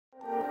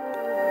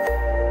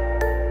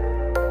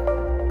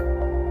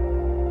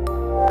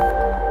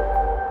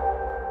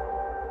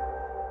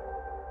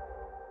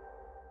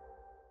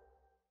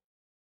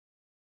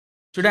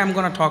Today I'm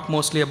going to talk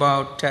mostly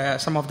about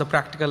some of the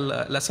practical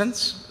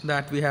lessons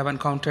that we have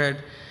encountered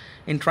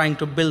in trying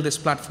to build this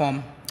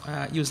platform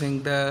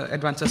using the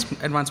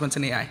advancements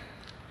in AI.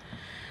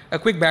 A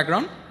quick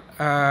background,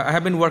 I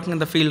have been working in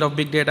the field of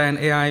big data and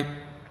AI,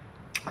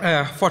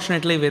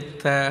 fortunately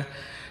with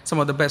some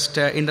of the best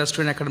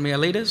industry and academia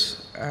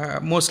leaders,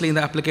 mostly in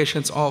the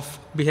applications of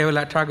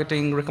behavioral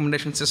targeting,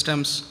 recommendation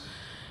systems,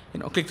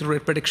 click-through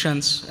rate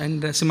predictions,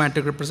 and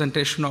semantic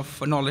representation of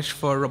knowledge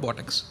for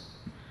robotics.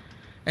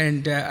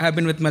 And I've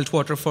been with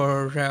Meltwater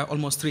for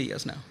almost 3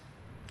 years now.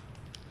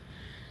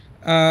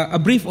 A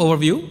brief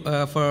overview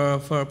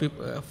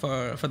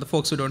for the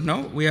folks who don't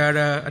know. We are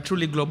a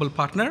truly global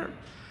partner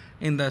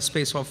in the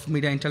space of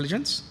media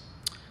intelligence.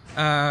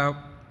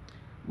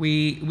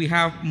 We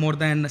have more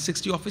than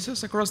 60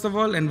 offices across the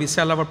world, and we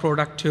sell our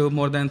product to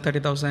more than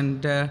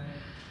 30,000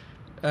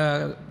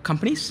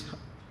 companies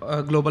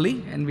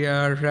globally. And we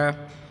are,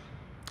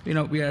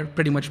 we are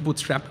pretty much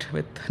bootstrapped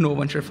with no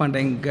venture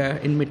funding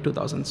in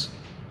mid-2000s.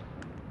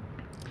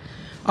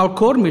 Our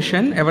core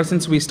mission, ever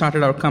since we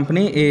started our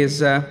company,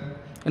 is,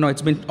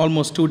 it's been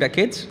almost 2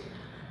 decades.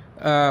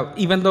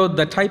 Even though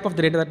the type of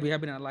the data that we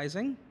have been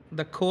analyzing,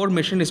 the core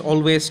mission is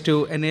always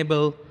to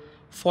enable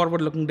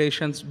forward-looking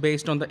decisions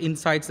based on the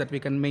insights that we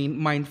can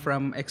mine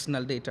from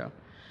external data.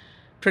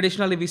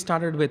 Traditionally, we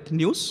started with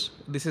news.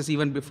 This is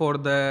even before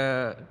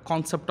the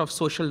concept of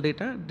social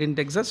data didn't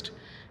exist.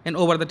 And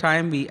over the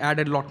time, we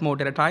added a lot more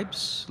data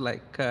types,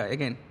 like,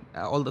 again,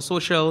 all the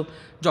social,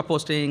 job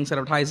postings,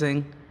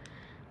 advertising,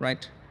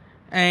 right?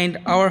 And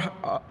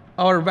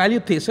our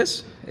value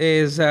thesis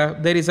is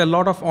there is a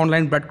lot of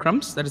online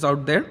breadcrumbs that is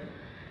out there.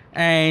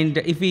 And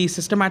if we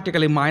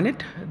systematically mine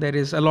it, there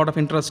is a lot of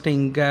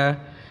interesting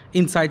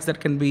insights that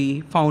can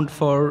be found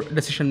for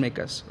decision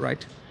makers,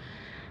 right?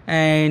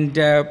 And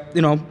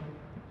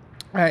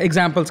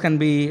examples can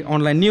be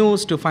online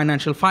news to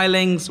financial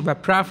filings,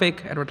 web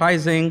traffic,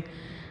 advertising,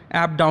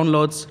 app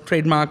downloads,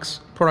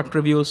 trademarks, product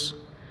reviews,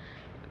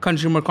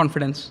 consumer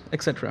confidence,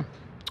 etc.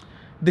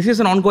 This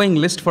is an ongoing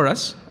list for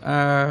us,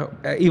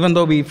 even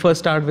though we first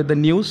started with the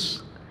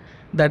news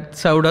that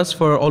served us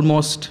for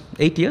almost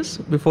 8 years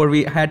before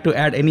we had to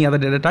add any other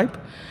data type.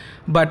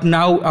 But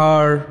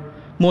now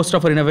most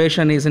of our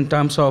innovation is in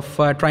terms of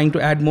trying to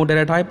add more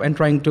data type and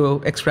trying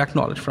to extract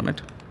knowledge from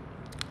it.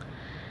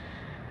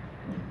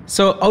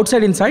 So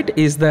outside insight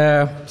is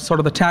the sort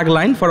of the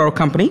tagline for our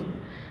company.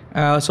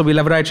 So we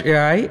leverage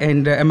AI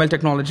and ML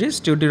technologies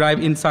to derive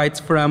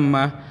insights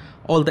from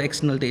all the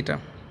external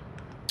data.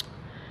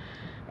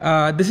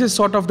 This is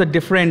sort of the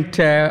different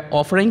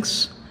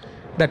offerings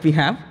that we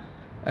have.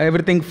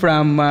 Everything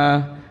from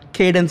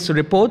cadence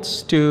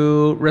reports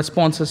to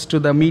responses to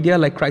the media,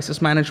 like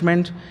crisis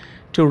management,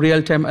 to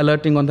real-time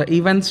alerting on the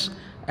events,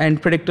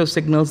 and predictive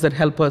signals that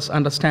help us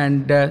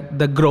understand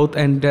the growth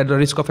and the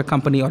risk of a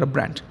company or a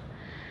brand.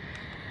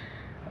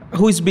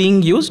 Who is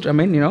being used? I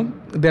mean,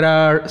 there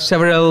are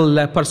several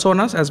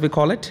personas, as we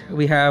call it.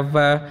 We have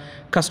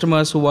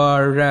customers who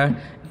are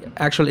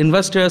actual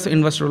investors,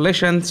 investor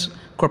relations,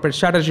 corporate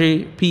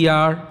strategy,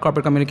 PR,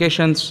 corporate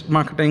communications,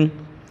 marketing,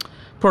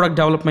 product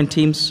development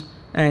teams,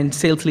 and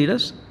sales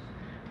leaders.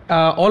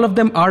 All of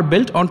them are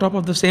built on top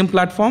of the same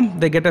platform.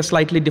 They get a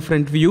slightly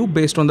different view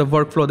based on the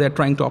workflow they're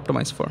trying to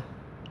optimize for.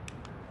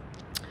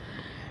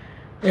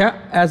 Yeah,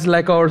 as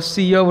like our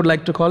CEO would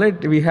like to call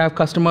it, we have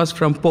customers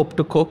from Pope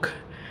to Coke,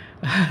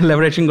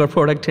 leveraging our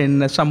product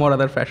in some or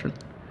other fashion.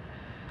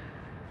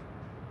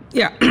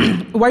 Yeah,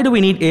 why do we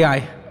need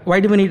AI? Why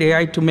do we need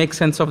AI to make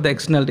sense of the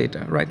external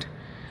data, right?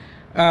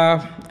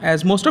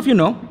 As most of you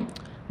know,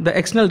 the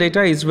external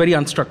data is very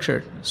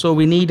unstructured. So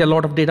we need a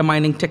lot of data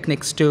mining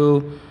techniques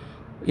to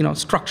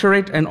structure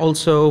it and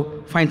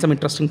also find some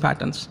interesting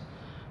patterns.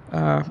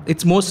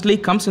 It mostly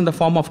comes in the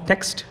form of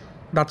text.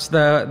 That's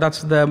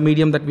the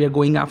medium that we are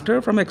going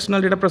after from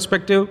external data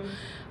perspective.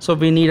 So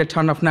we need a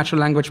ton of natural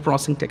language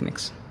processing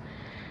techniques.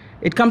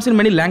 It comes in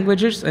many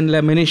languages and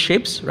many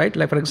shapes, right?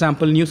 Like, for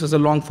example, news is a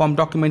long form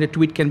document. A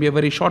tweet can be a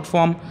very short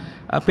form.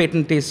 A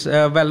patent is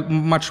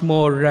much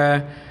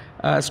more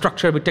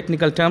structured with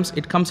technical terms.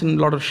 It comes in a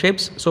lot of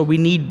shapes. So we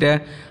need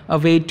a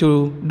way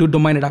to do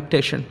domain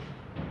adaptation.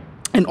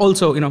 And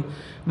also,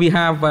 we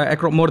have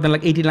more than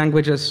like 80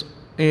 languages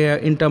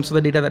in terms of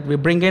the data that we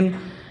bring in,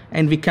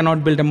 and we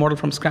cannot build a model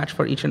from scratch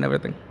for each and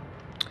everything.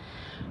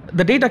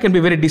 The data can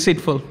be very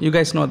deceitful. You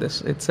guys know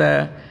this.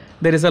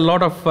 There is a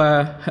lot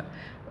of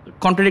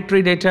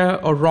contradictory data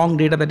or wrong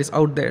data that is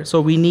out there. So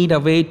we need a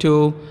way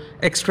to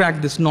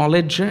extract this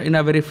knowledge in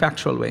a very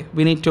factual way.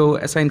 We need to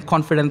assign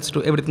confidence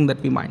to everything that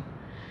we mine.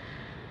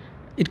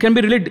 It can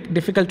be really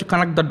difficult to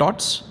connect the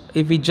dots.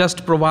 If we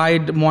just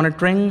provide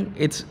monitoring,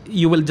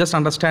 you will just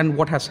understand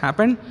what has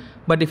happened.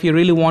 But if you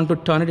really want to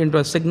turn it into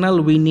a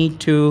signal, we need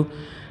to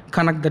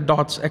connect the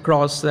dots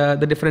across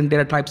the different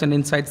data types and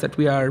insights that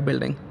we are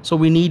building. So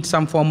we need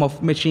some form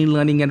of machine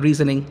learning and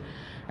reasoning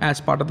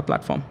as part of the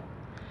platform.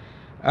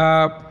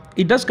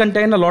 It does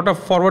contain a lot of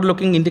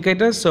forward-looking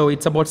indicators, so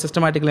it's about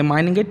systematically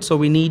mining it. So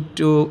we need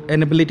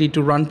an ability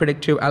to run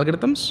predictive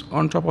algorithms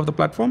on top of the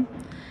platform.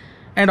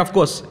 And of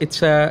course,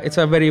 it's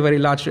a very, very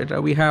large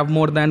data. We have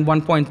more than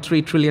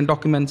 1.3 trillion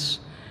documents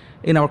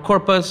in our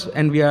corpus,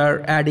 and we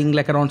are adding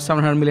like around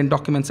 700 million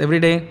documents every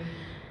day.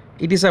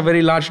 It is a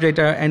very large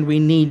data, and we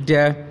need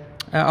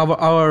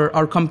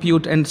our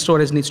compute and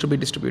storage needs to be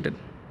distributed.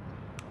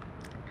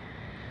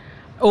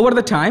 Over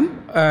the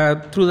time,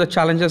 through the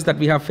challenges that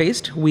we have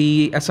faced,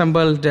 we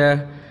assembled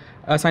a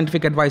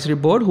scientific advisory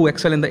board who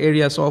excel in the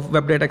areas of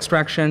web data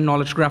extraction,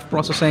 knowledge graph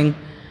processing,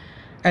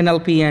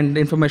 NLP and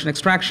information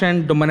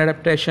extraction, domain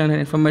adaptation, and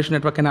information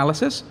network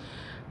analysis.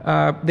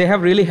 They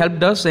have really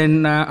helped us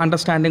in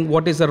understanding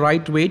what is the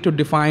right way to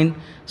define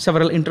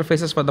several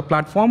interfaces for the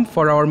platform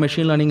for our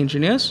machine learning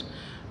engineers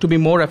to be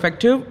more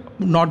effective,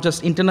 not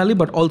just internally,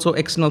 but also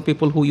external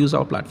people who use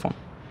our platform.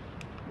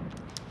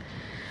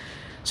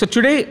 So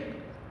today,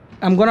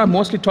 I'm going to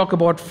mostly talk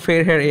about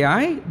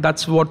Fairhair.ai.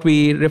 That's what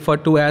we refer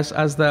to as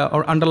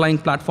our underlying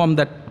platform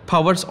that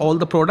powers all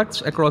the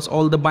products across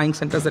all the buying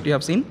centers that you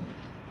have seen.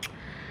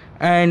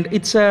 And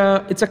it's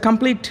a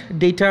complete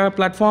data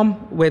platform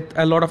with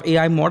a lot of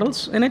AI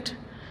models in it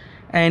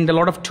and a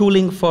lot of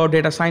tooling for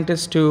data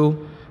scientists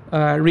to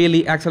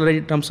really accelerate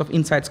in terms of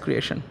insights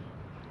creation.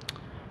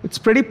 It's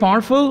pretty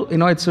powerful.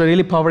 It's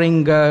really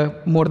powering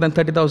more than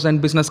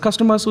 30,000 business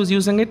customers who's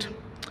using it.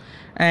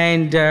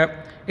 And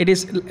it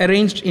is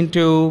arranged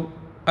into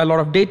a lot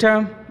of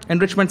data,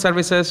 enrichment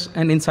services,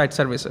 and insight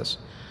services.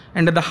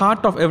 And at the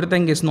heart of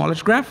everything is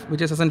knowledge graph,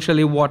 which is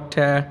essentially what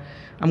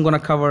I'm going to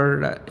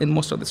cover in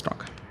most of this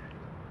talk.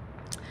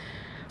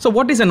 So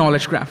what is a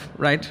knowledge graph,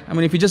 right? I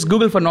mean, if you just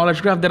Google for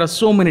knowledge graph, there are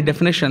so many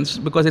definitions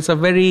because it's a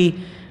very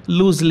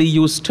loosely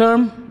used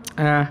term.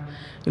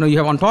 You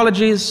have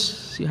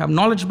ontologies, you have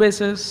knowledge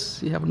bases,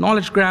 you have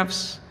knowledge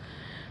graphs.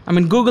 I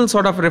mean, Google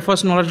sort of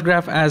refers to knowledge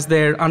graph as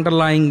their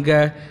underlying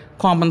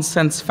common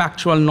sense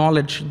factual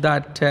knowledge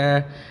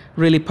that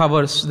really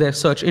powers their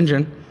search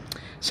engine.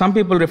 Some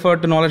people refer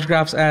to knowledge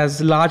graphs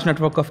as large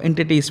network of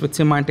entities with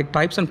semantic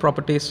types and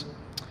properties.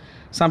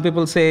 Some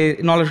people say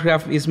knowledge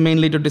graph is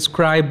mainly to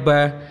describe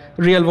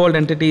real-world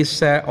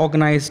entities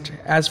organized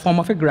as form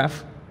of a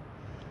graph.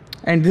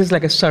 And this is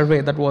like a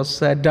survey that was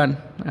done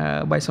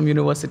by some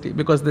university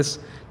because this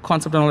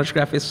concept of knowledge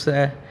graph is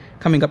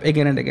coming up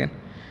again and again.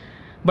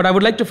 But I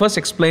would like to first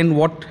explain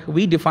what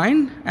we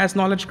define as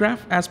knowledge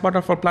graph as part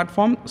of our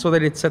platform so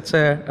that it sets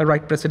a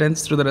right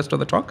precedence through the rest of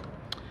the talk.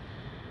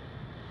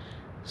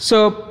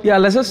 So yeah,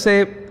 let's just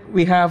say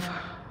we have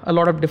a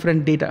lot of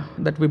different data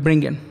that we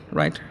bring in,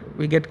 right?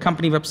 We get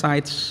company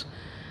websites,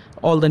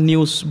 all the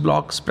news,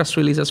 blogs, press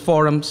releases,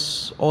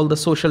 forums, all the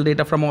social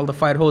data from all the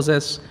fire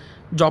hoses,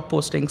 job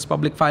postings,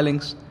 public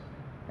filings,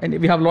 and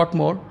we have a lot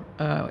more.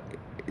 I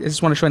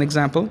just want to show an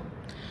example.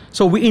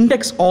 So we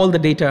index all the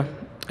data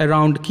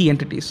around key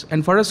entities.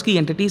 And for us, key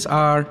entities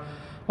are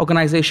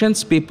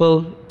organizations,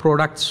 people,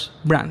 products,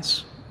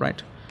 brands,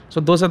 right? So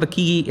those are the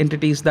key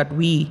entities that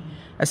we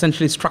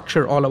essentially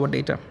structure all our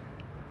data.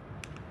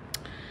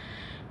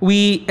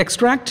 We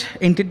extract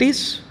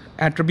entities,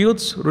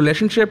 attributes,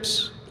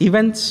 relationships,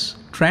 events,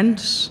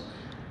 trends,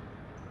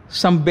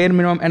 some bare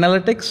minimum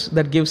analytics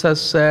that gives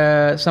us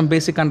some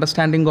basic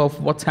understanding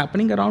of what's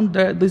happening around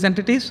these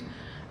entities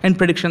and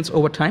predictions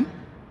over time.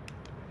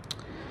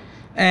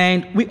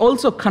 And we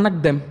also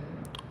connect them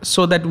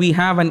so that we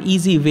have an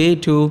easy way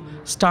to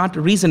start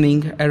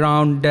reasoning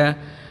around the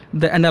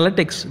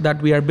analytics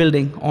that we are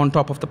building on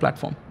top of the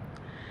platform.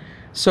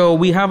 So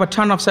we have a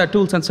ton of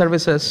tools and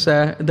services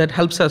that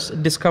helps us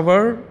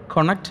discover,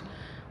 connect,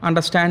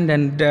 understand,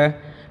 and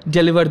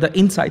deliver the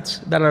insights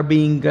that are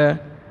being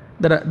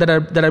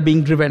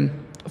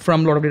driven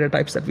from a lot of data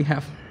types that we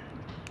have.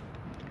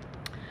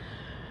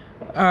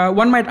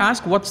 One might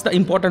ask, what's the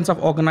importance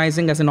of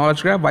organizing as a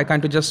knowledge graph? Why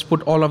can't you just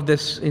put all of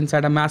this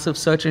inside a massive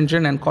search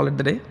engine and call it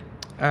the day?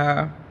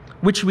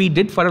 Which we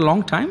did for a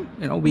long time.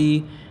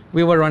 We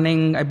were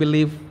running, I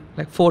believe,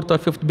 like 4th or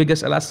 5th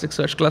biggest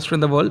Elasticsearch cluster in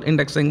the world,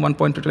 indexing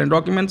 1.2 trillion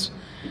documents.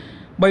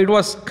 But it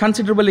was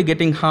considerably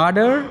getting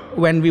harder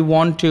when we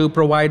want to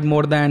provide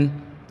more than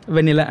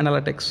vanilla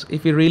analytics.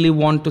 If we really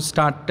want to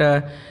start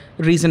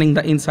reasoning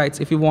the insights,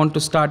 if we want to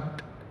start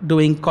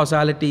doing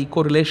causality,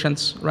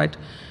 correlations, right?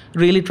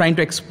 Really trying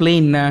to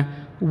explain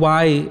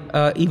why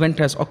event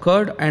has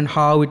occurred and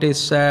how it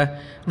is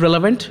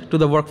relevant to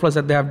the workflows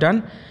that they have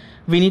done,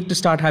 we need to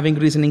start having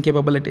reasoning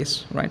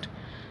capabilities, right?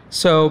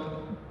 So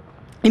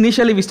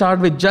initially we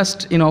started with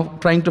just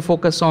trying to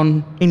focus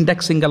on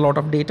indexing a lot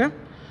of data,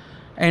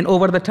 and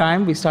over the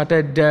time we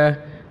started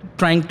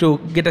trying to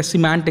get a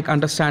semantic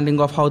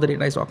understanding of how the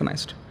data is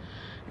organized.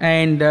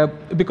 And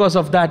because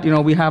of that,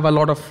 we have a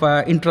lot of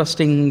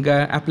interesting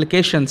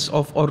applications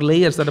or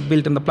layers that are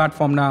built in the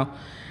platform now,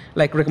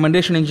 like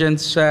recommendation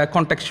engines,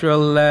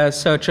 contextual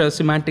searches,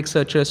 semantic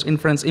searches,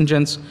 inference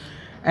engines,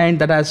 and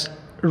that has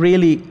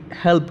really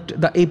helped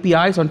the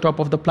APIs on top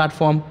of the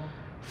platform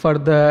for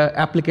the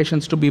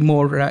applications to be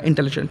more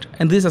intelligent.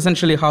 And this is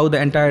essentially how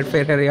the entire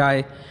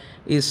Fairhair.ai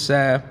is,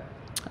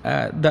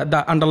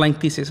 the underlying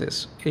thesis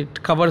is.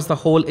 It covers the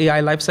whole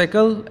AI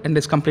lifecycle and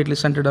is completely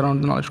centered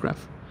around the knowledge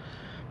graph.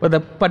 But the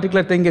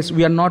particular thing is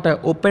we are not an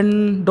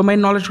open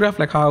domain knowledge graph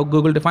like how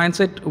Google defines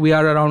it. We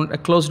are around a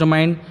closed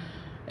domain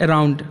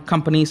around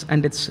companies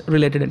and its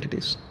related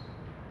entities.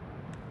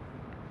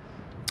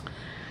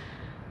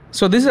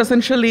 So this is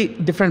essentially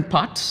different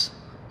parts.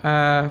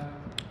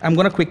 I'm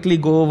going to quickly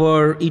go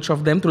over each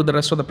of them through the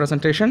rest of the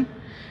presentation.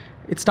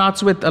 It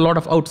starts with a lot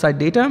of outside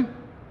data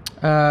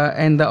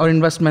and our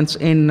investments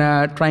in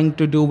trying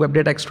to do web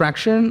data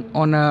extraction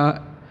on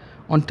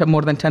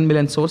more than 10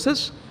 million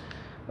sources.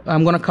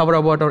 I'm going to cover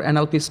about our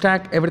NLP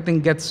stack.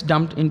 Everything gets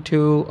dumped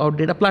into our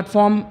data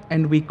platform,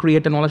 and we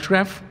create a knowledge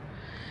graph.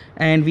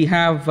 And we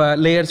have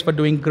layers for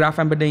doing graph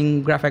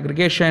embedding, graph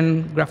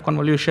aggregation, graph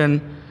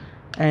convolution,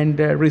 and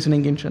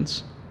reasoning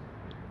engines.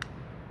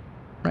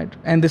 Right?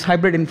 And this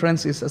hybrid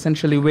inference is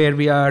essentially where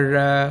we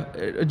are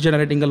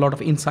generating a lot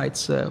of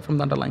insights from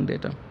the underlying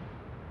data.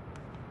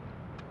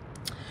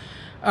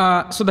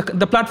 So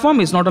the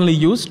platform is not only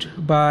used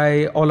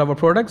by all our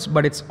products,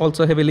 but it's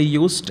also heavily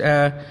used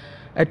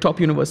at top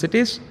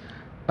universities.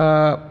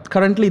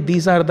 Currently,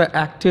 these are the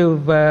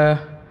active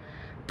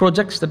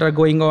projects that are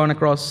going on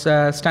across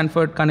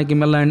Stanford, Carnegie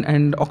Mellon,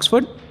 and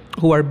Oxford,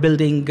 who are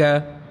building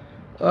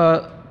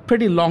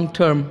pretty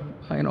long-term,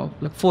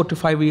 like 4 to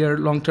 5 year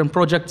long-term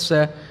projects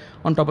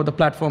on top of the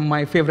platform.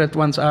 My favorite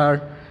ones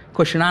are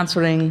question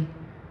answering,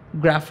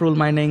 graph rule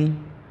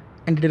mining,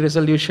 entity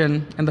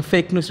resolution, and the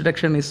fake news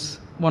detection is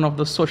one of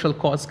the social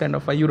cause kind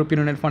of a European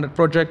Union funded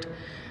project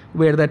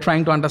where they're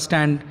trying to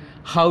understand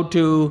how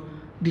to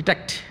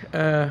detect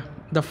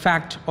the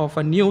fact of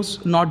a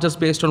news, not just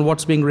based on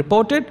what's being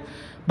reported,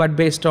 but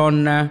based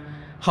on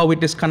how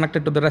it is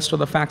connected to the rest of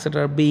the facts that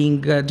are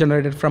being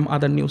generated from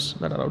other news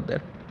that are out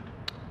there.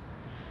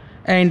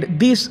 And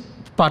these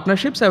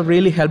partnerships have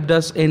really helped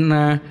us in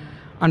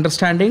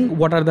understanding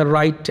what are the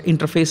right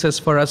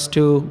interfaces for us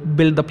to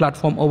build the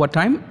platform over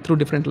time through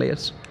different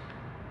layers.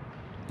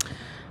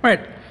 All right,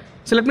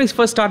 so let me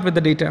first start with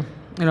the data.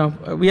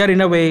 We are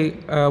in a way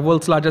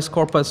world's largest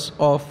corpus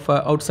of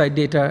outside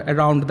data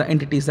around the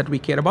entities that we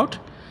care about.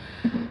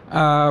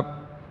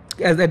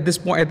 At this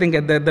point, I think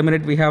at the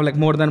minute we have like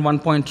more than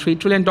 1.3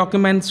 trillion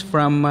documents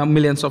from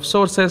millions of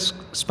sources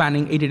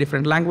spanning 80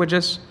 different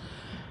languages.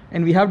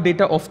 And we have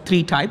data of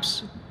 3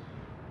 types.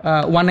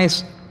 One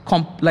is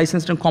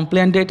licensed and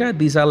compliant data.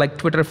 These are like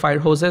Twitter fire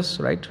hoses,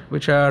 right,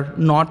 which are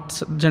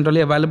not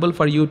generally available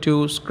for you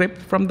to scrape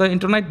from the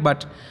internet,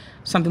 but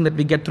something that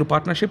we get through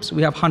partnerships.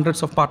 We have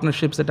hundreds of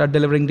partnerships that are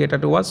delivering data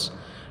to us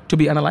to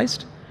be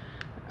analyzed.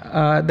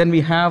 Then we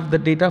have the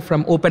data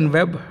from open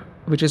web,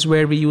 which is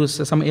where we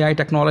use some AI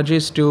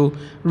technologies to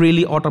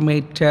really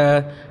automate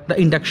the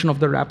induction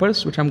of the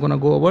wrappers, which I'm going to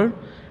go over.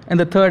 And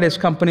the third is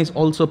companies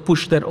also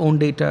push their own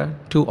data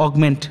to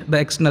augment the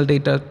external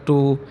data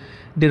to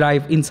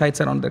derive insights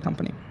around their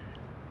company.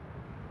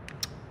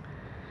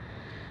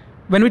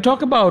 When we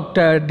talk about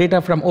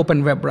data from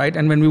open web, right,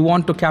 and when we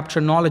want to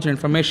capture knowledge and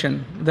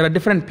information, there are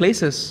different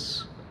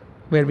places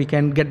where we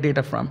can get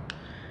data from.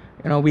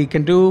 We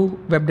can do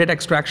web data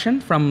extraction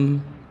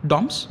from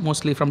DOMs,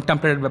 mostly from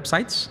templated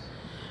websites.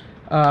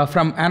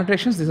 From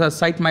annotations, these are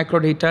site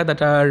microdata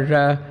that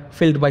are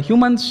filled by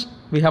humans.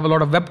 We have a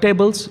lot of web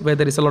tables where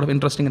there is a lot of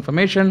interesting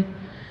information.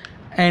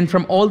 And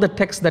from all the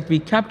text that we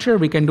capture,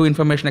 we can do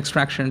information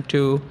extraction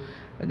to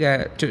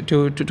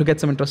get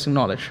some interesting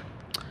knowledge.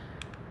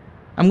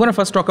 I'm going to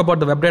first talk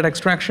about the web data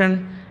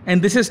extraction.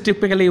 And this is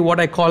typically what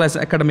I call as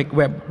academic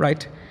web,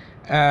 right?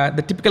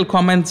 The typical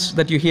comments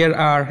that you hear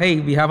are, hey,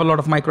 we have a lot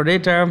of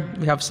microdata.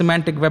 We have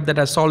semantic web that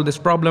has solved this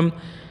problem.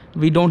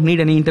 We don't need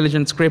any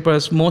intelligent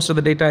scrapers. Most of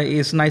the data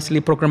is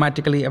nicely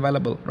programmatically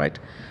available, right?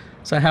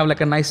 So I have like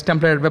a nice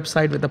templated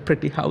website with a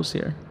pretty house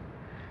here.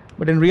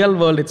 But in real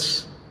world,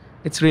 it's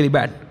really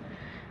bad.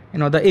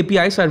 The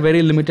APIs are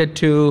very limited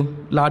to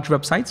large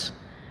websites.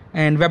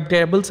 And web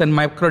tables and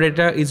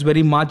microdata is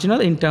very marginal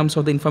in terms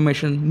of the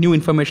information, new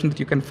information that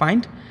you can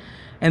find.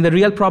 And the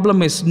real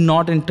problem is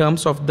not in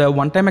terms of the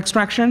one-time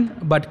extraction,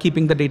 but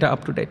keeping the data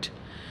up to date.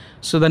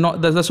 So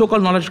the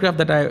so-called knowledge graph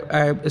that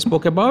I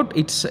spoke about,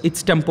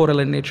 it's temporal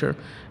in nature.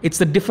 It's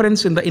the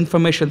difference in the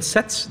information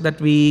sets that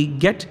we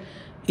get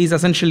is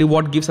essentially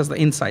what gives us the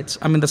insights.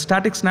 I mean, the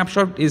static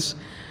snapshot is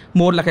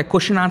more like a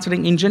question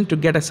answering engine to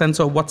get a sense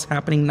of what's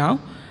happening now.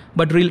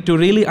 But to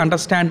really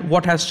understand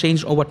what has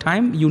changed over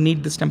time, you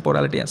need this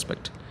temporality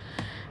aspect.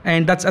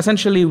 And that's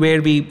essentially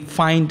where we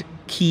find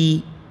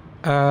key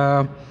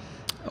or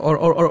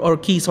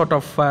key sort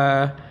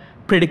of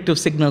predictive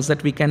signals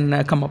that we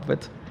can come up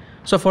with.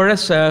 So for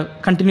us,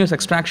 continuous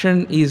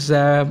extraction is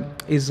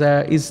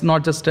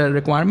not just a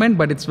requirement,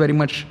 but it's very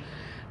much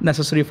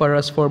necessary for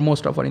us for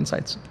most of our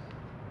insights.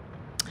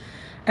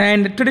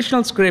 And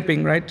traditional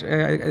scraping, right?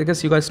 I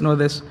guess you guys know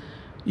this.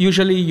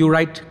 Usually you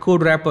write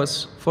code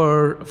wrappers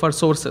for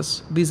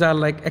sources. These are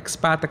like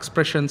expat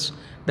expressions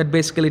that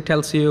basically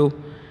tells you,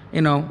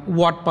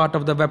 what part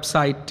of the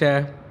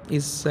website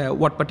is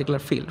what particular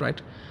field,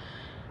 right?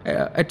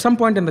 At some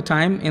point in the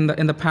time, in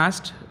the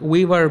past,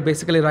 we were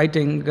basically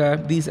writing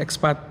these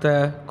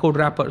expat code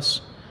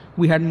wrappers.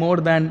 We had more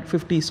than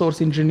 50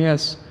 source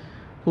engineers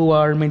who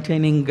are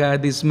maintaining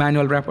these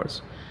manual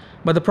wrappers.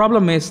 But the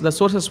problem is the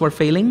sources were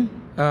failing.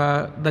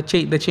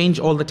 They change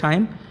all the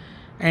time,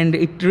 and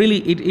it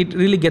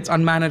really gets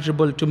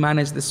unmanageable to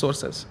manage the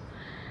sources.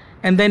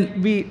 And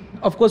then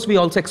of course, we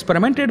also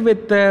experimented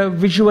with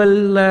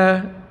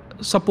visual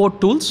support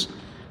tools,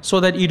 so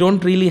that you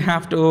don't really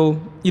have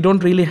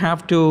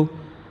to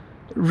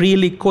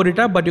really code it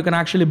up, but you can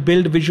actually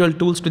build visual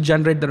tools to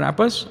generate the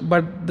wrappers.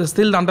 But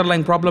the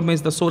underlying problem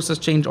is the sources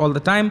change all the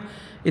time.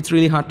 It's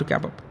really hard to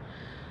cap up.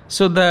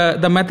 So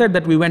the method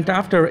that we went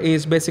after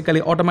is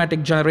basically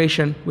automatic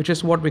generation, which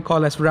is what we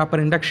call as wrapper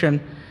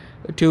induction,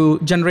 to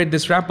generate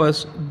these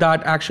wrappers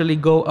that actually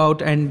go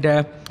out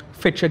and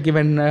fetch a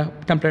given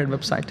templated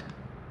website.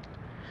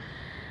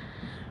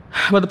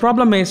 But the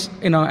problem is,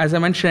 as I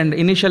mentioned,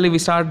 initially we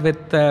started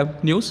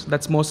with news.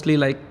 That's mostly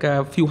like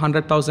a few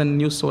 100,000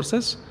 news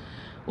sources.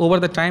 Over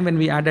the time, when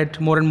we added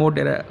more and more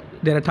data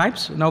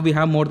types, now we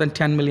have more than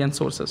 10 million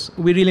sources.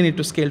 We really need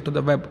to scale to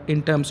the web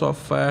in terms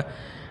of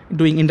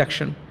doing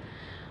induction.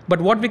 But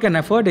what we can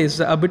afford is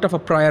a bit of a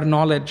prior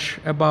knowledge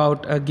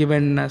about a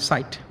given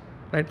site.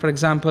 Right? For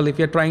example, if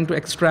you're trying to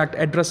extract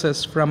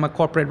addresses from a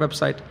corporate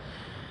website,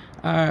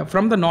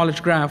 from the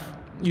knowledge graph,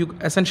 you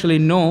essentially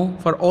know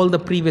for all the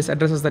previous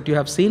addresses that you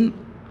have seen,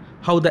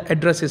 how the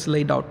address is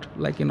laid out.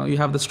 Like, you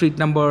have the street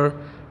number,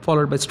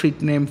 followed by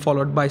street name,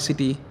 followed by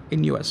city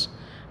in US.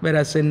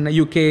 Whereas in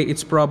the UK,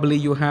 it's probably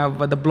you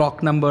have the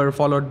block number,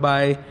 followed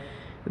by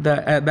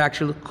the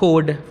actual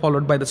code,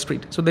 followed by the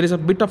street. So there is a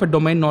bit of a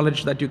domain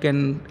knowledge that you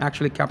can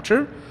actually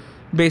capture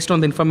based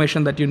on the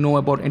information that you know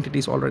about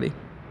entities already.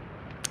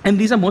 And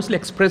these are mostly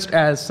expressed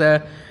as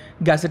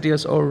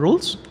gazetteers or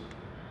rules.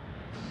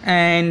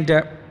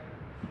 And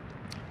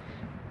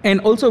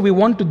also we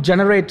want to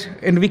generate,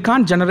 and we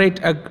can't generate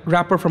a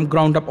wrapper from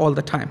ground up all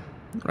the time,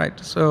 right?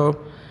 So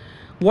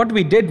what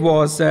we did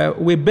was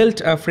we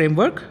built a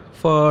framework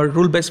for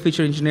rule-based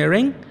feature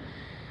engineering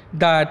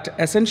that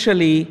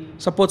essentially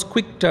supports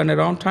quick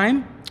turnaround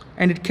time,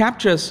 and it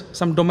captures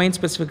some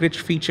domain-specific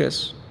rich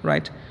features,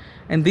 right?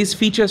 And these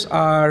features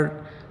are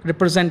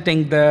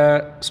representing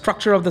the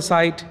structure of the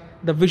site,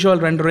 the visual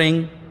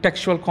rendering,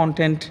 textual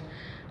content,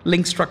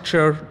 link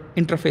structure,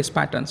 interface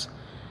patterns.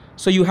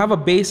 So you have a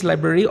base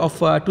library of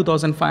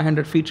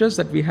 2,500 features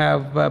that we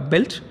have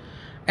built.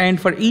 And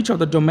for each of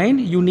the domain,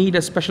 you need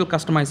a special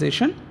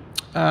customization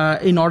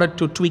in order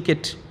to tweak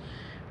it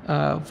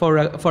for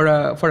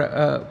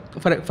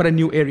a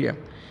new area.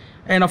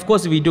 And of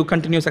course, we do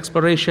continuous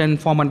exploration,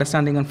 form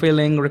understanding and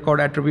failing,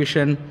 record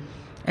attribution,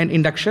 and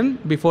induction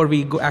before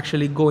we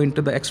actually go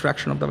into the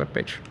extraction of the web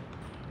page.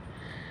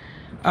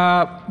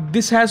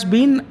 This has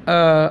been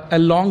a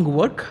long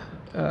work.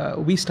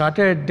 We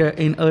started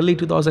in early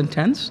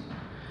 2010s,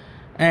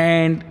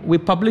 and we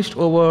published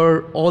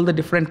over all the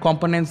different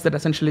components that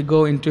essentially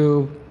go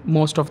into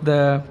most of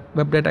the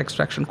web data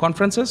extraction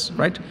conferences,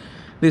 right?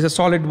 There's a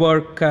solid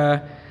work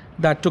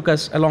that took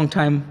us a long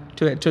time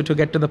to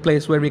get to the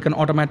place where we can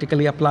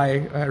automatically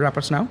apply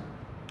wrappers now.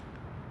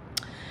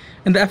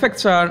 And the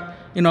effects are,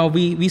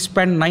 we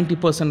spend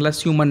 90%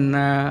 less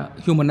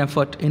human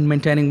effort in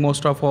maintaining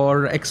most of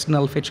our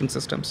external fetching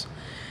systems.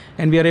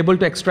 And we are able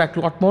to extract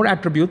a lot more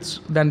attributes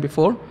than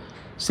before,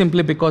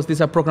 simply because these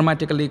are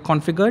programmatically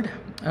configured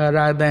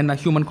rather than a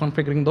human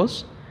configuring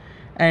those.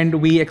 And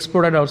we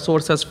exported our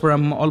sources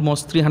from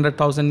almost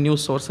 300,000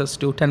 news sources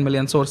to 10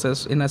 million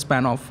sources in a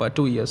span of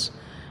 2 years.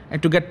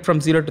 And to get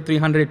from 0 to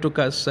 300, it took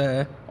us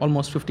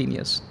almost 15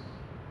 years.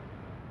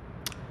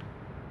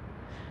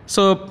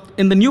 So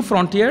in the new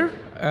frontier,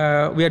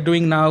 we are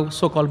doing now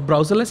so-called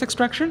browserless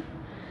extraction.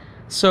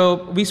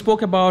 So we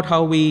spoke about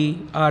how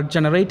we are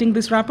generating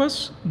these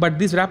wrappers, but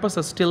these wrappers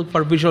are still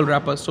for visual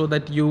wrappers, so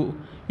that you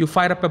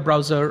fire up a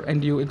browser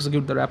and you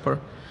execute the wrapper.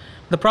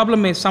 The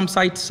problem is some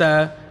sites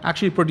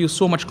actually produce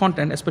so much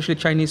content, especially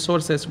Chinese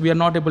sources, we are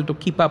not able to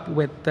keep up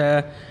with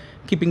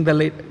keeping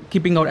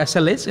our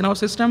SLAs in our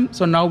system.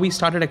 So now we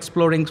started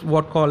exploring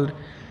what called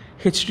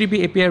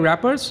HTTP API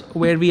wrappers,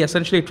 where we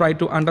essentially try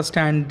to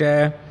understand.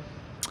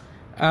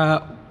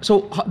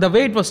 So the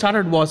way it was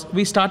started was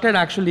we started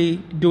actually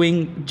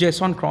doing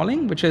JSON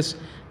crawling, which is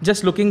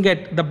just looking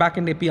at the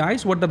backend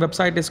APIs, what the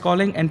website is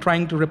calling, and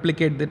trying to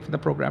replicate the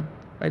program.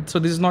 Right? So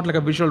this is not like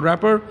a visual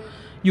wrapper.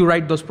 You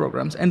write those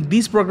programs. And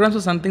these programs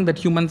are something that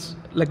humans,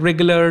 like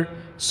regular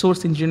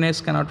source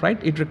engineers, cannot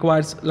write. It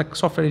requires like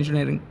software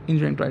engineering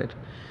to write it.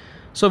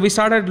 So we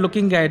started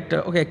looking at,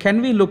 okay,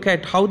 can we look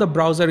at how the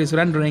browser is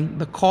rendering,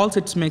 the calls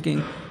it's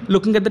making,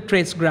 looking at the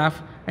trace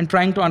graph, and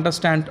trying to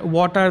understand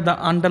what are the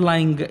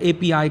underlying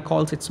API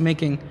calls it's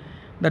making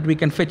that we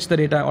can fetch the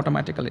data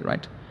automatically,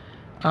 right?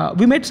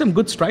 We made some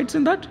good strides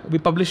in that. We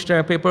published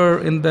a paper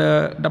in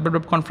the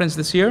WWW conference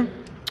this year.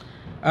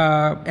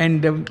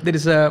 And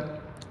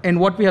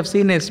what we have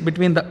seen is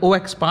between the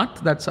OX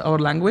path, that's our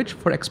language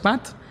for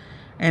XPath,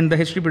 and the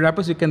HTTP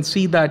wrappers, you can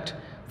see that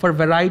for a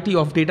variety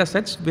of data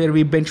sets where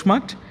we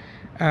benchmarked,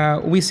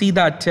 we see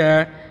that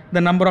the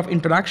number of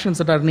interactions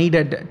that are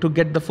needed to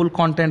get the full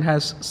content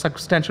has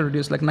substantially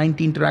reduced, like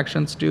 90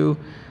 interactions to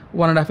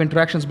 1.5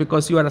 interactions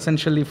because you are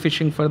essentially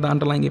fishing for the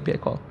underlying API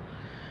call.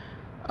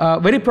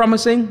 Very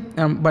promising,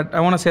 but I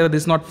want to say that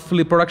this is not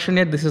fully production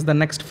yet. This is the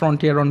next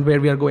frontier on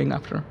where we are going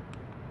after.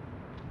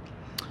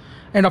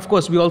 And of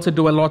course, we also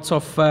do a lots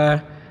of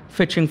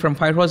fetching from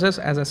fire hoses.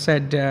 As I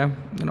said,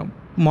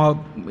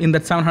 more in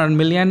that 700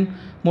 million,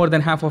 more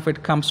than half of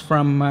it comes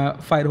from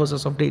fire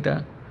hoses of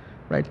data,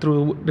 right,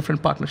 through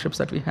different partnerships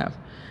that we have.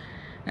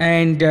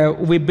 And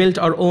we built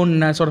our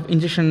own sort of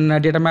ingestion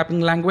data mapping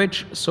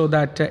language so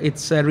that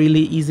it's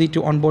really easy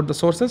to onboard the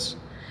sources.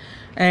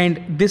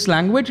 And this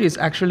language is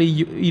actually,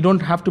 you don't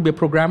have to be a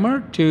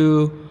programmer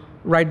to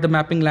write the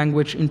mapping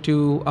language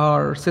into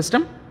our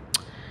system.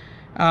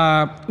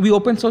 We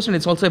open source, and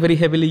it's also very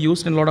heavily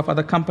used in a lot of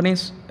other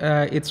companies.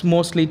 It's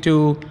mostly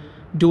to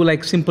do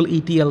like simple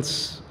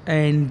ETLs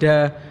and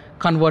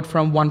convert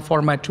from one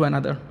format to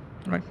another,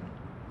 right?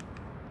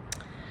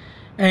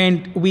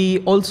 And we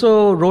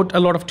also wrote a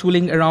lot of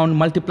tooling around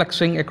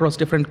multiplexing across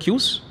different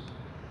queues.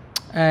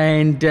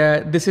 And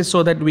this is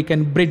so that we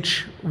can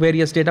bridge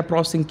various data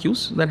processing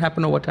queues that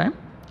happen over time.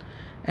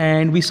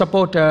 And we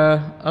support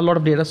a lot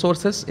of data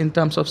sources in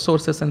terms of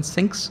sources and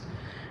sinks.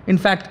 In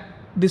fact,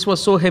 this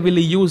was so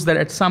heavily used that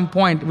at some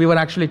point we were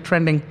actually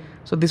trending.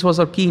 So this was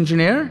our key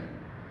engineer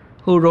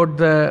who wrote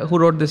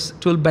this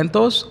tool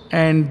Benthos,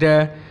 and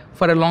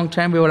for a long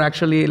time we were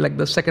actually like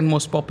the second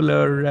most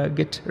popular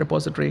Git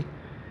repository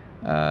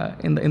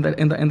in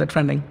the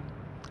trending.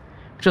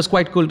 Which was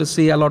quite cool to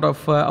see a lot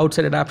of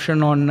outside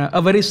adaptation on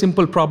a very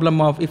simple problem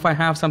of if I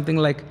have something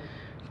like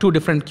 2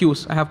 different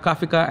queues. I have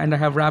Kafka and I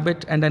have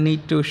Rabbit, and I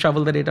need to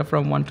shovel the data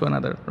from one to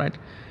another, right?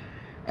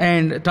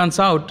 And it turns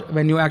out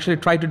when you actually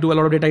try to do a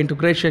lot of data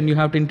integration, you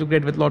have to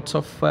integrate with lots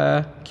of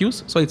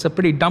queues. So it's a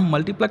pretty dumb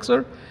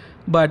multiplexer,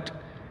 but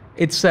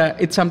it's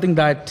something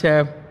that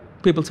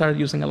people started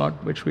using a lot,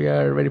 which we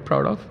are very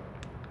proud of.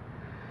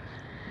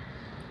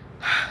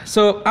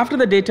 So after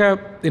the data,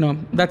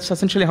 that's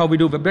essentially how we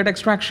do web data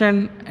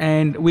extraction,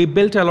 and we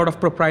built a lot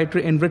of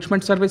proprietary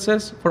enrichment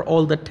services for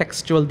all the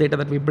textual data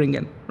that we bring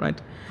in, right?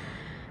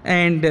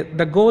 And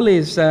the goal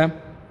is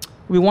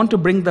we want to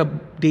bring the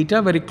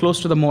data very close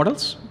to the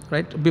models,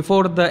 right?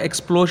 Before the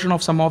explosion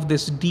of some of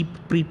these deep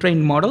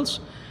pre-trained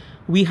models,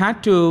 we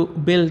had to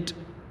build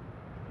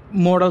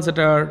models that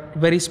are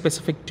very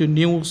specific to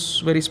news,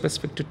 very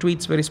specific to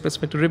tweets, very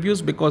specific to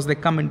reviews, because they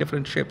come in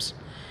different shapes.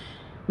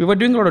 We were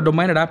doing a lot of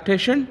domain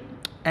adaptation,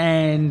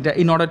 and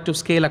in order to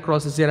scale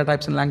across these data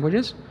types and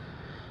languages.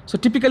 So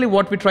typically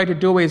what we try to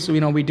do is,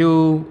 we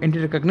do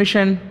entity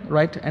recognition,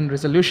 right, and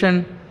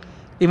resolution,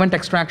 event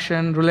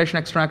extraction, relation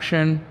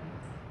extraction,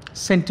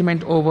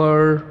 sentiment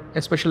over,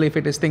 especially if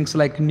it is things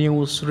like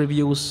news,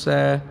 reviews,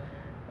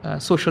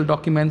 social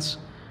documents,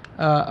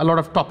 a lot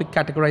of topic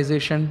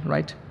categorization,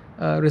 right,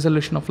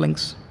 resolution of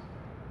links.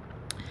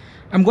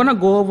 I'm going to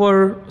go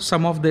over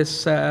some of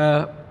these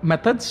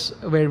methods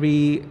where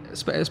we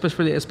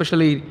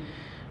especially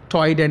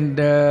toyed and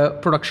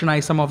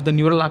productionized some of the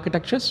neural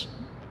architectures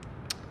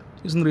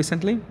using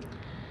recently.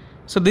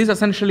 So these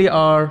essentially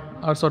are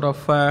sort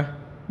of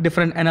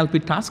different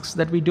NLP tasks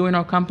that we do in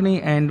our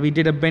company, and we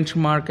did a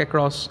benchmark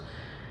across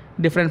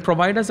different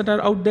providers that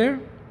are out there,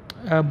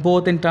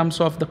 both in terms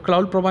of the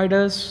cloud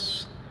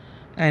providers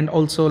and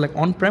also like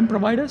on-prem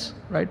providers,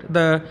 right?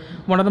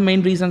 One of the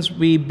main reasons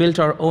we built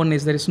our own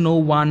is there is no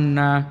one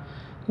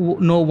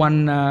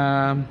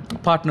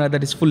partner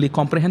that is fully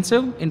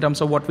comprehensive in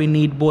terms of what we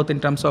need, both in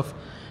terms of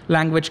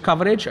language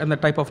coverage and the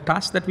type of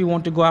tasks that we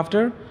want to go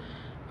after.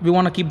 We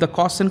want to keep the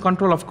costs in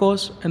control, of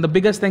course. And the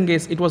biggest thing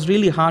is it was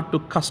really hard to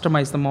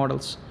customize the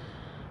models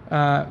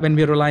when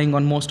we're relying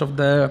on most of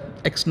the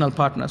external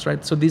partners,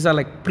 right? So these are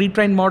like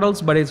pre-trained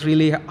models, but it's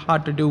really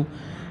hard to do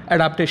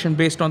adaptation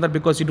based on that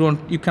because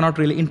you cannot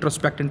really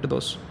introspect into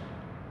those.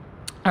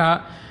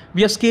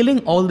 We are scaling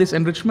all these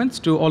enrichments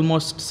to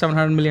almost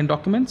 700 million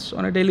documents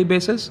on a daily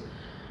basis.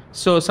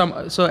 So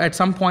at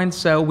some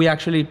points, we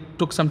actually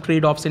took some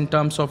trade-offs in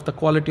terms of the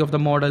quality of the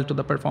model to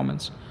the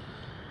performance.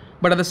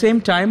 But at the same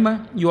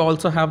time, you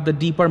also have the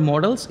deeper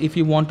models if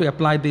you want to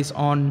apply this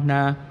on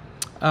a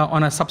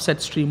subset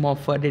stream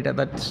of data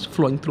that's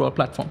flowing through our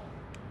platform.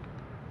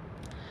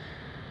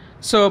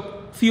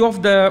 So few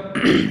of the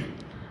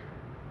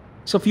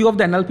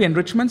NLP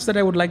enrichments that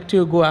I would like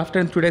to go after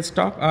in today's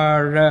talk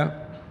are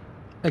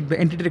like the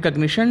entity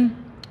recognition,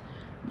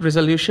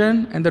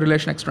 resolution, and the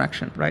relation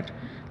extraction, right?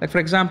 Like for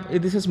example,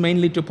 this is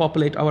mainly to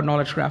populate our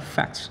knowledge graph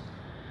facts.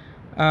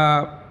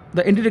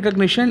 The entity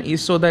recognition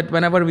is so that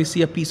whenever we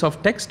see a piece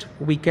of text,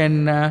 we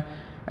can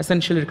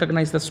essentially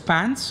recognize the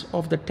spans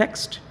of the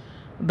text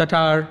that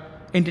are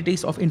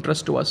entities of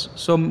interest to us.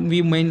 So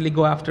we mainly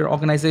go after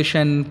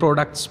organization,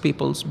 products,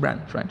 people's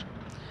brands, right?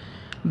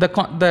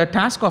 The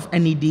task of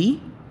NED,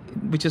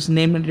 which is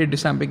name entity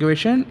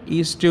disambiguation,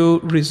 is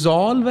to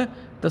resolve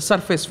the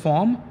surface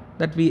form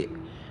that we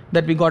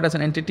got as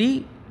an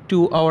entity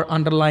to our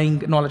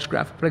underlying knowledge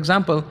graph. For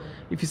example,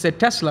 if you say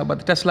Tesla, but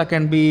the Tesla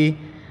can be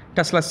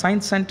Tesla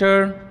Science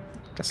Center,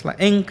 Tesla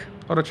Inc.,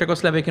 or a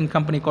Czechoslovakian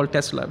company called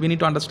Tesla. We need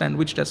to understand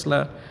which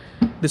Tesla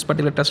this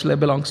particular Tesla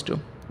belongs to,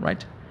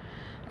 right?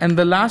 And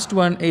the last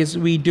one is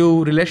we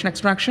do relation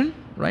extraction,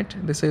 right?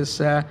 This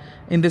is,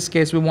 in this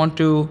case, we want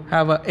to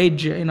have an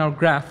edge in our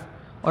graph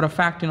or a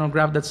fact in our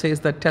graph that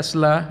says that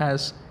Tesla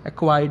has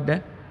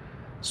acquired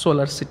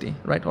SolarCity,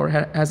 right? Or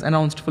has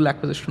announced full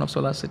acquisition of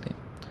SolarCity.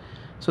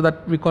 So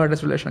that we call it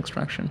as relation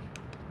extraction.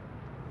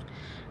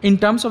 In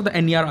terms of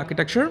the NER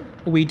architecture,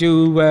 we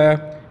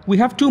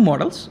have two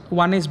models.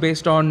 One is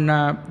based on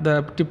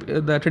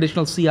the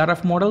traditional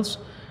CRF models,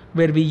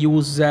 where we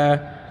use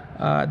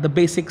the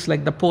basics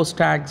like the post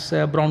tags,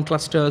 brown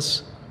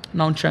clusters,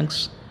 noun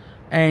chunks,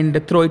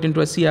 and throw it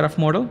into a CRF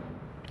model.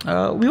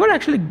 We were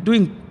actually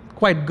doing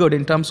quite good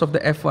in terms of the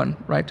F1,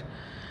 right?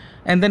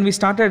 And then we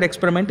started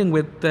experimenting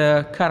with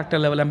character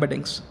level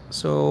embeddings.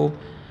 So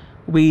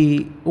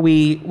we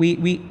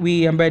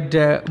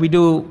embed, we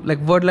do like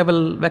word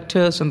level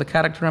vectors and the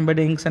character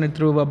embeddings, and it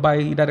through a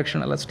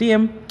bi-directional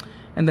STM,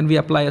 and then we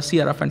apply a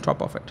CRF on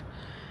top of it.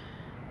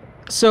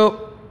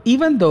 So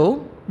even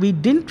though we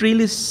didn't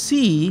really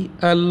see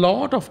a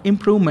lot of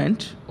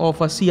improvement of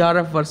a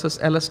CRF versus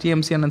LSTM,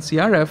 CNN, and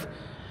CRF,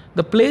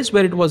 the place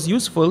where it was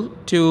useful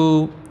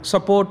to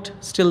support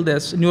still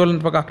this neural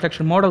network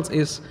architecture models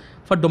is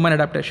for domain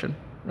adaptation,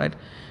 right?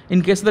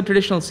 In case of the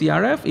traditional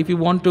CRF, if you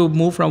want to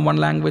move from one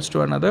language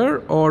to another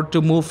or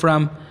to move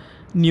from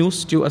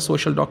news to a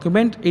social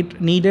document,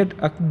 it needed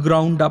a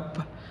ground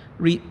up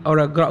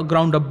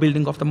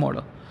building of the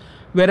model.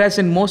 Whereas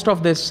in most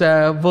of this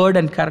word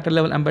and character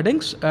level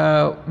embeddings,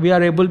 we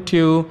are able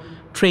to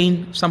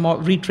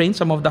retrain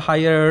some of the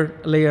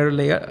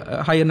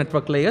higher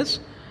network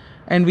layers.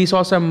 And we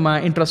saw some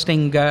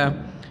interesting,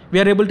 we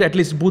are able to at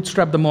least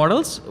bootstrap the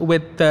models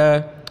with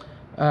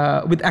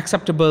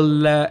acceptable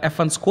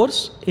F1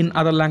 scores in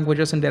other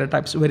languages and data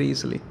types very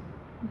easily,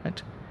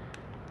 right?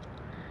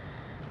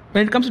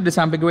 When it comes to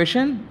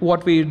disambiguation,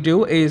 what we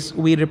do is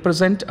we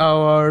represent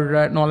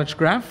our knowledge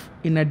graph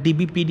in a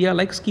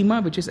DBpedia-like schema,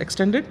 which is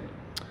extended,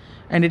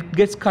 and it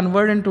gets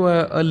converted into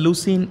a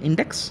Lucene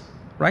index,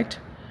 right?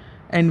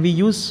 And we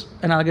use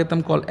an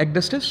algorithm called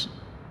EGDISTIS,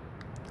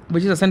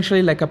 which is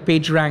essentially like a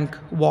page rank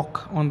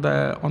walk on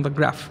the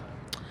graph.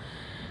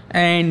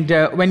 And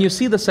when you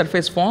see the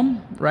surface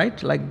form,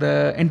 right, like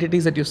the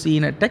entities that you see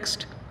in a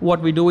text,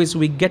 what we do is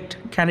we get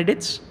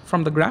candidates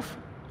from the graph,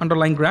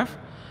 underlying graph,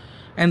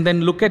 and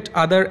then look at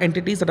other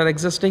entities that are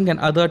existing and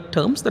other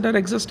terms that are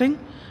existing,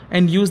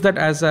 and use that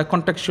as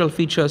contextual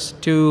features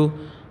to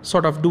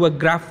sort of do a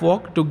graph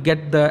walk to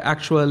get the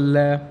actual,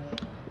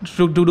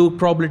 to do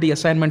probability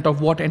assignment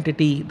of what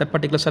entity that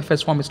particular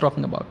surface form is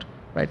talking about,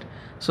 right?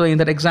 So in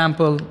that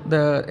example,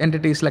 the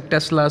entities like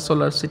Tesla,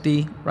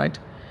 SolarCity, right,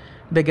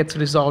 they gets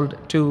resolved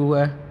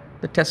to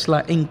the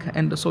Tesla Inc.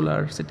 and the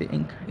SolarCity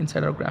Inc.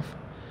 inside our graph.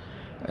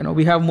 You know,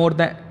 we have more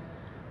than,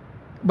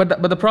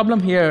 but the problem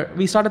here,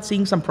 we started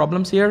seeing some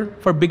problems here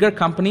for bigger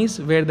companies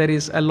where there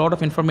is a lot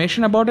of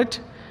information about it,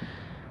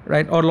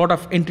 right? Or a lot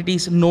of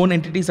entities, known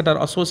entities that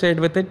are associated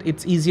with it.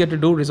 It's easier to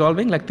do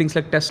resolving, like things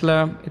like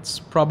Tesla. It's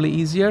probably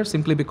easier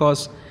simply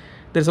because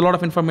there's a lot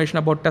of information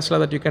about Tesla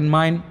that you can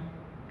mine.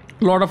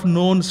 A lot of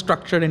known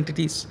structured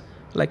entities,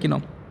 like, you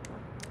know,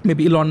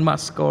 maybe Elon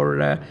Musk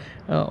or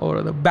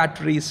the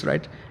batteries,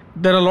 right?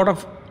 There are a lot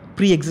of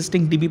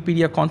pre-existing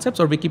DBpedia concepts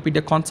or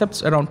Wikipedia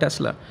concepts around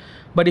Tesla.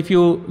 But if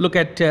you look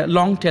at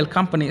long-tail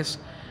companies,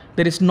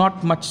 there is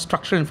not much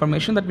structural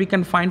information that we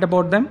can find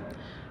about them.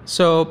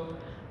 So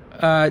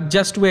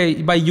just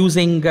by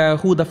using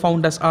who the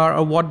founders are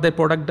or what their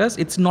product does,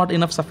 it's not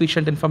enough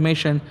sufficient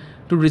information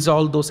to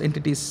resolve those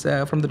entities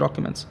from the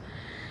documents.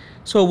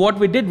 So what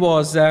we did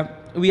was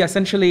we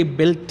essentially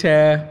built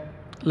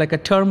like a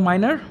term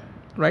miner,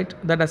 right?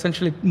 That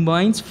essentially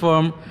mines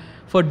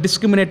for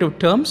discriminative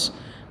terms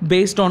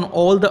based on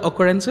all the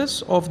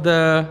occurrences of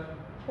the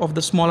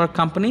smaller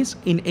companies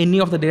in any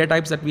of the data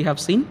types that we have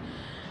seen,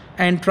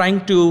 and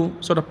trying to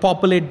sort of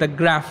populate the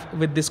graph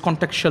with these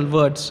contextual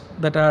words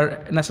that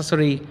are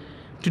necessary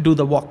to do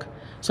the walk.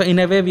 So in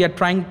a way, we are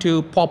trying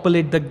to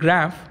populate the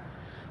graph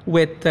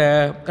with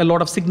a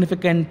lot of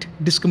significant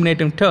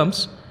discriminating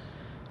terms,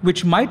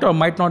 which might or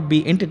might not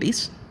be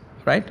entities,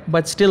 right?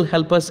 But still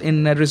help us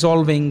in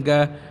resolving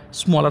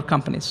smaller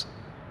companies.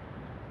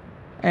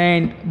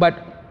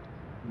 But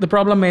the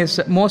problem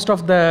is most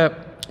of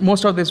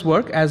this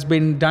work has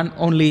been done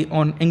only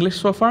on English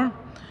so far.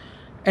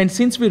 And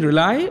since we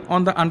rely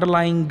on the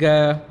underlying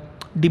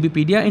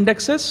DBpedia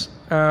indexes,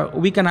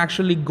 we can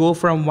actually go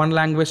from one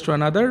language to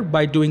another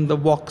by doing the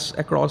walks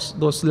across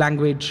those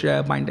language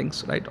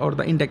bindings, right? Or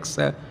the index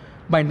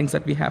bindings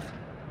that we have.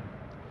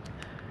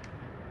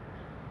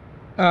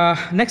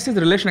 Next is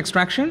the relation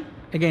extraction.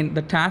 Again,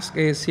 the task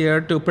is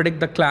here to predict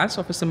the class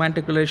of a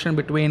semantic relation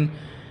between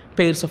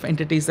pairs of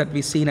entities that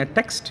we see in a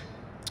text.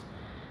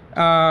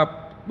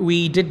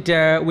 We did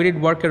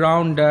work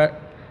around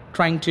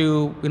trying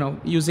to,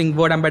 using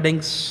word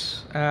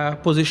embeddings,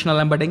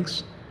 positional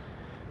embeddings.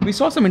 We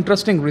saw some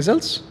interesting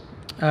results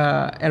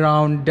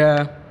around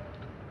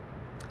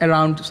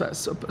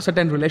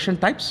certain relation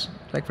types.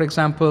 Like for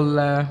example,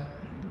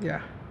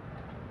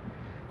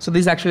 So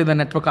this is actually the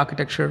network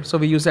architecture. So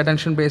we use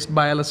attention-based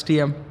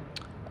bi-LSTM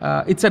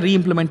It's a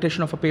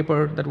re-implementation of a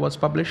paper that was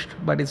published,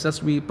 but it's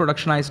just we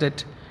productionized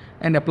it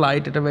and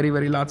applied it at a very,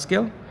 very large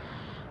scale.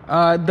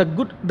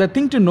 The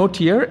thing to note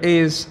here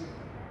is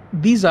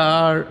these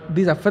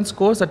FN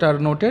scores that are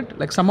noted,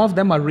 like some of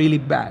them are really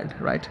bad,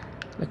 right?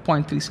 Like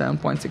 0.37,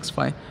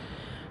 0.65.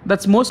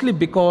 That's mostly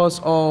because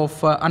of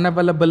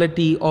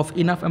unavailability of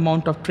enough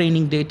amount of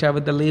training data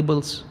with the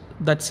labels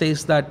that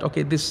says that,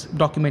 okay, this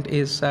document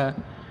is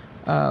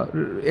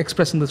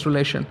expressing this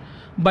relation.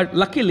 But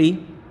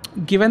luckily,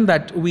 given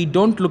that we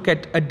don't look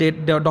at a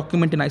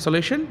document in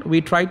isolation,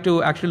 we try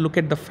to actually look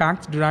at the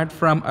facts derived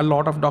from a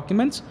lot of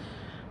documents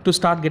to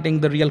start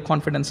getting the real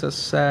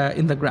confidences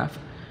in the graph.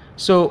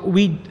 So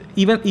we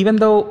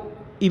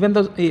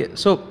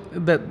so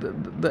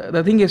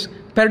the thing is,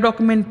 per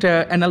document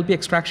NLP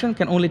extraction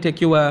can only take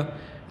you a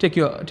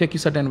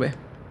certain way.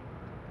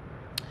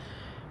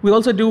 We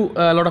also do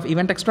a lot of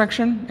event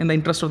extraction. In the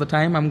interest of the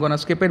time, I'm going to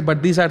skip it,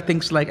 but these are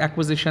things like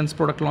acquisitions,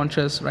 product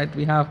launches, right?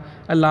 We have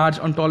a large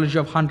ontology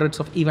of hundreds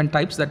of event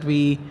types that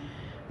we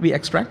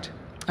extract,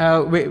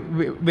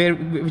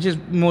 which is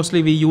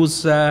mostly we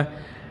use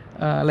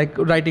like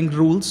writing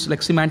rules,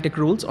 like semantic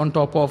rules on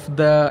top of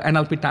the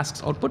NLP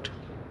tasks output.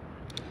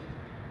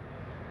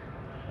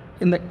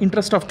 In the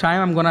interest of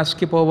time, I'm going to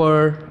skip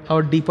over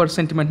our deeper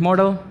sentiment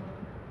model,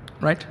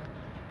 right?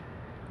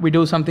 We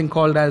do something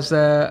called as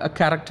a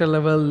character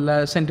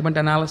level sentiment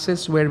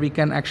analysis, where we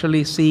can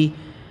actually see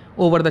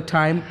over the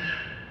time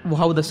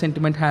how the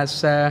sentiment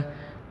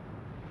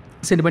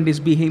is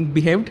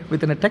behaved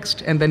within a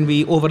text, and then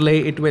we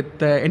overlay it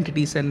with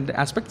entities and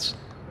aspects.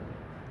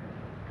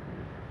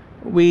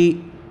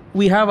 We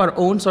have our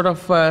own sort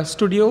of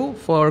studio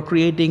for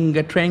creating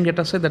a training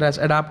data set that has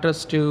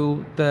adapters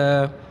to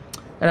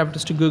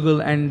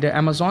Google and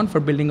Amazon for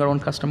building our own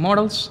custom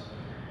models.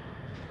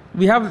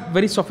 We have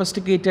very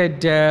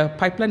sophisticated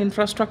pipeline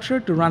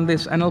infrastructure to run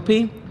this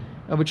NLP,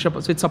 which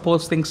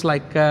supports things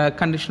like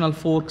conditional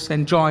forks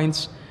and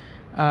joins,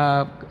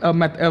 a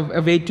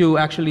way to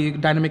actually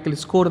dynamically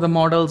score the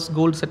models,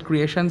 goal set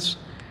creations.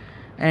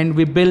 And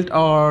we built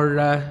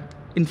our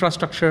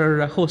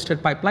infrastructure hosted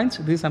pipelines.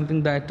 This is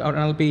something that our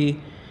NLP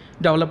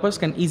developers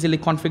can easily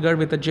configure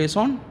with a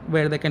JSON,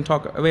 where they can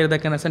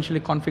essentially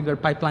configure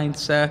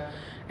pipelines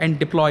and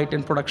deploy it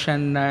in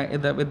production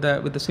with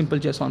the simple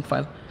JSON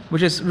file,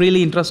 which is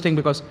really interesting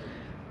because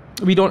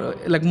we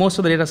don't, like most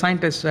of the data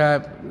scientists,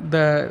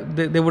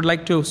 they would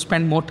like to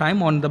spend more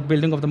time on the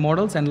building of the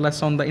models and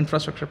less on the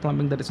infrastructure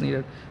plumbing that is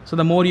needed. So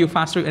the more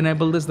faster you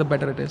enable this, the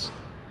better it is.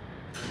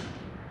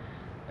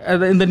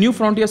 In the new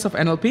frontiers of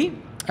NLP,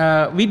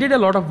 we did a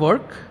lot of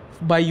work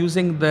by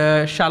using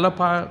the shallow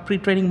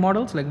pre-training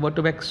models like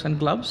Vertex and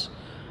Gloves.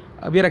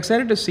 We are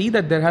excited to see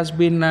that there has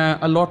been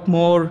a lot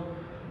more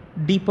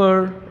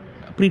deeper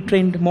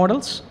pre-trained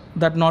models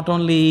that not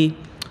only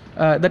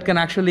that can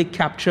actually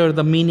capture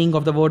the meaning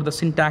of the word, the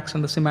syntax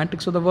and the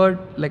semantics of the word,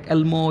 like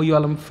Elmo,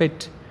 ULM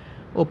Fit,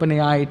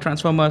 OpenAI,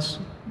 Transformers,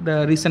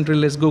 the recent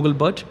release Google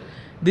BERT.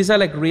 These are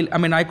like real, I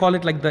mean, I call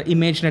it like the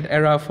ImageNet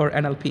era for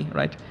NLP,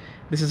 right?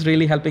 This is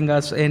really helping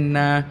us in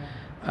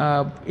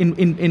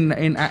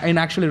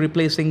actually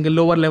replacing the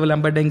lower level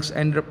embeddings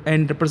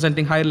and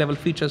representing higher level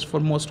features for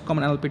most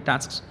common NLP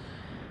tasks.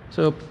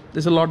 So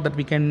there's a lot that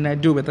we can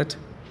do with it.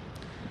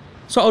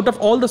 So out of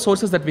all the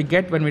sources that we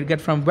get, when we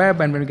get from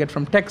web and when we get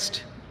from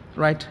text,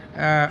 right,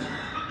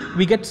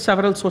 we get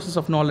several sources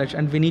of knowledge,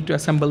 and we need to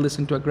assemble this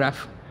into a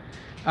graph.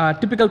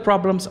 Typical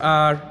problems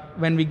are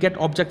when we get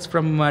objects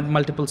from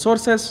multiple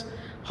sources,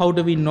 how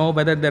do we know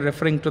whether they're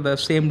referring to the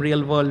same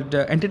real world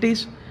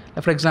entities?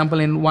 For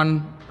example, in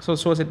one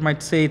source it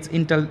might say it's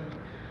Intel,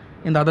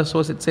 in the other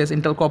source it says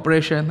Intel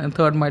Corporation, and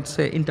third might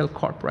say Intel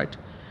Corp, right?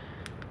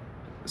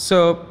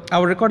 So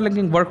our record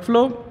linking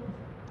workflow,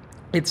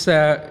 it's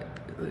a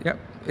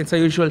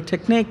usual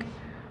technique.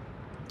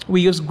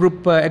 We use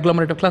group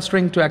agglomerative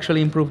clustering to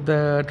actually improve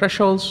the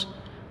thresholds.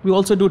 We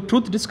also do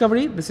truth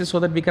discovery. This is so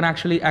that we can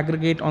actually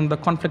aggregate on the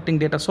conflicting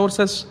data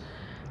sources.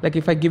 Like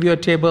if I give you a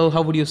table,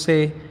 how would you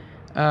say,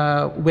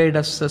 where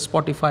does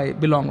Spotify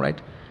belong,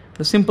 right?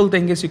 The simple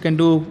thing is you can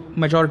do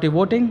majority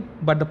voting,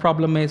 but the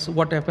problem is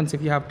what happens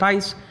if you have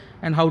ties,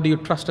 and how do you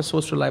trust a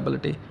source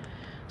reliability?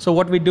 So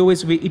what we do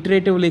is we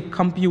iteratively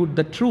compute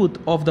the truth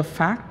of the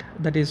fact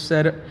that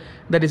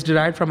is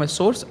derived from a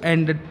source,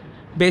 and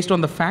based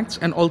on the facts,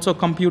 and also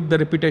compute the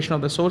reputation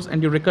of the source,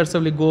 and you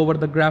recursively go over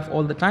the graph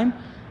all the time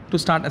to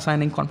start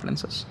assigning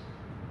confidences.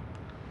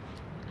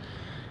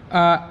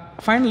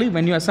 Finally,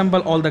 when you assemble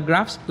all the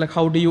graphs, like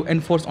how do you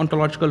enforce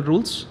ontological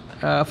rules?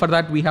 For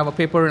that, we have a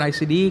paper in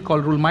ICD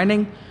called Rule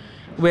Mining,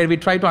 where we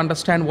try to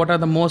understand what are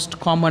the most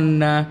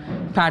common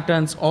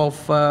patterns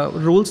of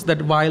rules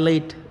that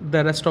violate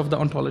the rest of the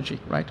ontology,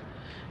 right?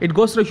 It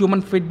goes through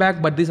human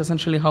feedback, but this is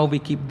essentially how we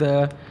keep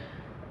the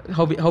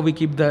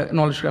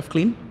knowledge graph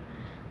clean.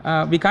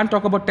 We can't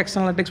talk about text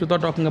analytics without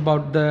talking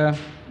about the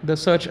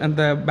search and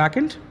the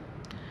backend.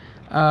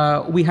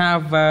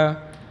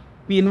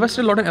 We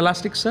invested a lot in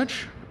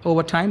Elasticsearch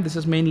over time. This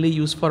is mainly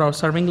used for our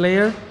serving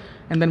layer.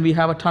 And then we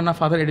have a ton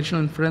of other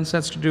additional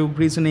inferences to do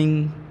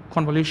reasoning,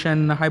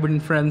 convolution, hybrid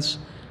inference,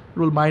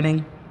 rule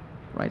binding,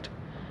 right?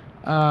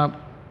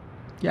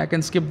 Yeah, I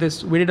can skip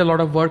this. We did a lot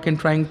of work in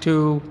trying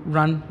to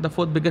run the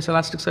 4th biggest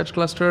Elasticsearch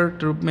cluster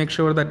to make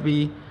sure that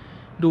we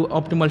do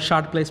optimal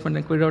shard placement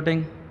and query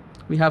routing.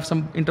 We have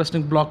some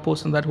interesting blog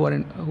posts on that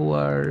who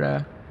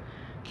are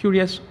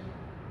curious.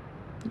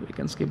 We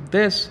can skip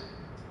this.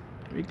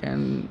 We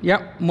can,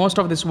 yeah, most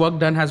of this work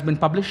done has been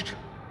published.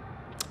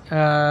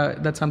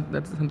 That's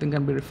something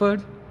can be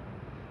referred.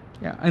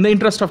 Yeah, in the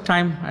interest of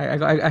time,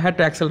 I had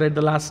to accelerate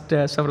the last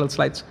several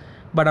slides,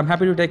 but I'm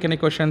happy to take any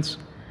questions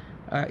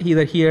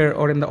either here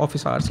or in the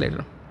office hours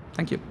later.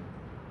 Thank you.